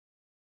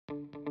Hi,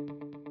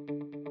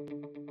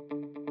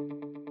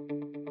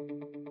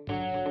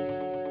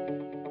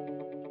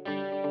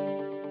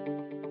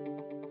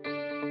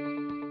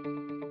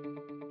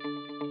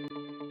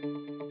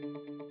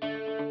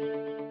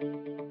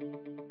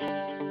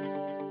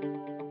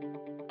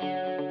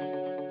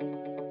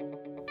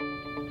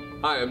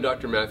 I'm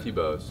Dr. Matthew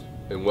Boes,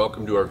 and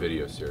welcome to our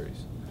video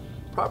series.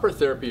 Proper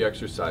therapy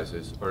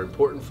exercises are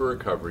important for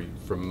recovery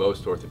from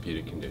most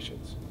orthopedic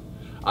conditions.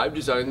 I've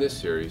designed this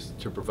series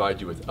to provide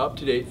you with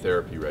up-to-date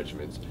therapy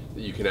regimens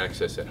that you can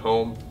access at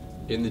home,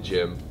 in the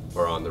gym,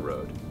 or on the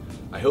road.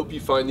 I hope you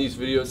find these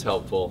videos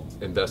helpful,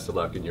 and best of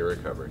luck in your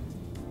recovery.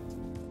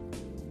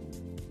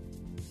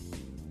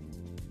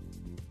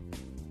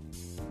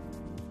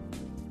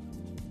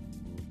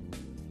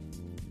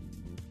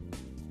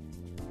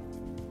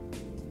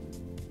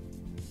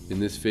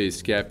 In this phase,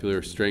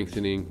 scapular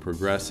strengthening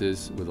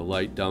progresses with a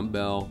light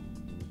dumbbell.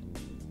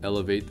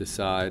 Elevate the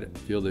side,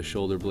 feel the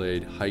shoulder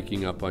blade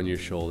hiking up on your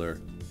shoulder.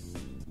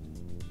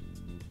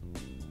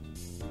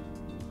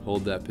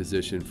 Hold that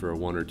position for a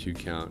 1 or 2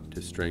 count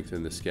to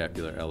strengthen the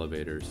scapular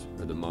elevators,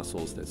 or the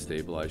muscles that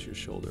stabilize your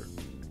shoulder.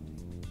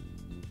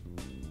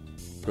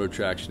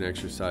 Protraction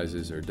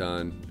exercises are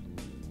done.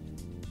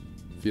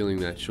 Feeling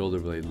that shoulder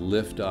blade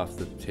lift off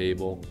the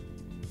table.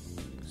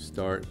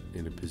 Start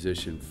in a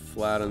position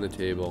flat on the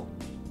table.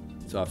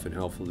 It's often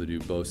helpful to do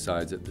both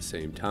sides at the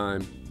same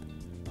time,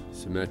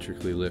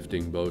 symmetrically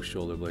lifting both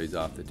shoulder blades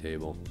off the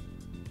table.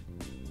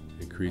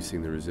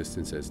 Increasing the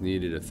resistance as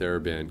needed. A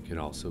TheraBand can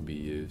also be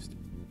used.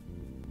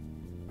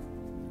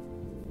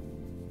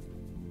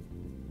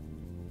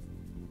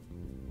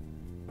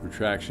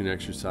 Retraction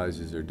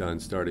exercises are done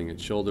starting at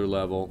shoulder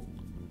level,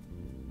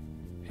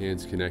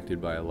 hands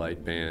connected by a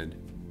light band.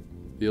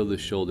 Feel the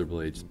shoulder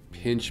blades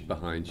pinch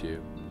behind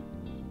you.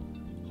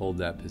 Hold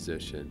that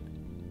position.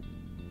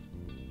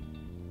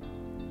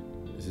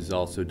 This is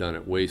also done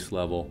at waist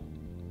level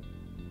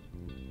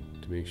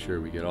to make sure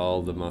we get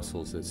all the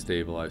muscles that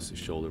stabilize the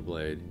shoulder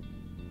blade.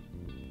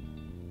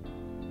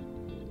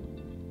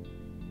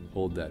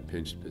 Hold that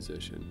pinched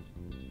position.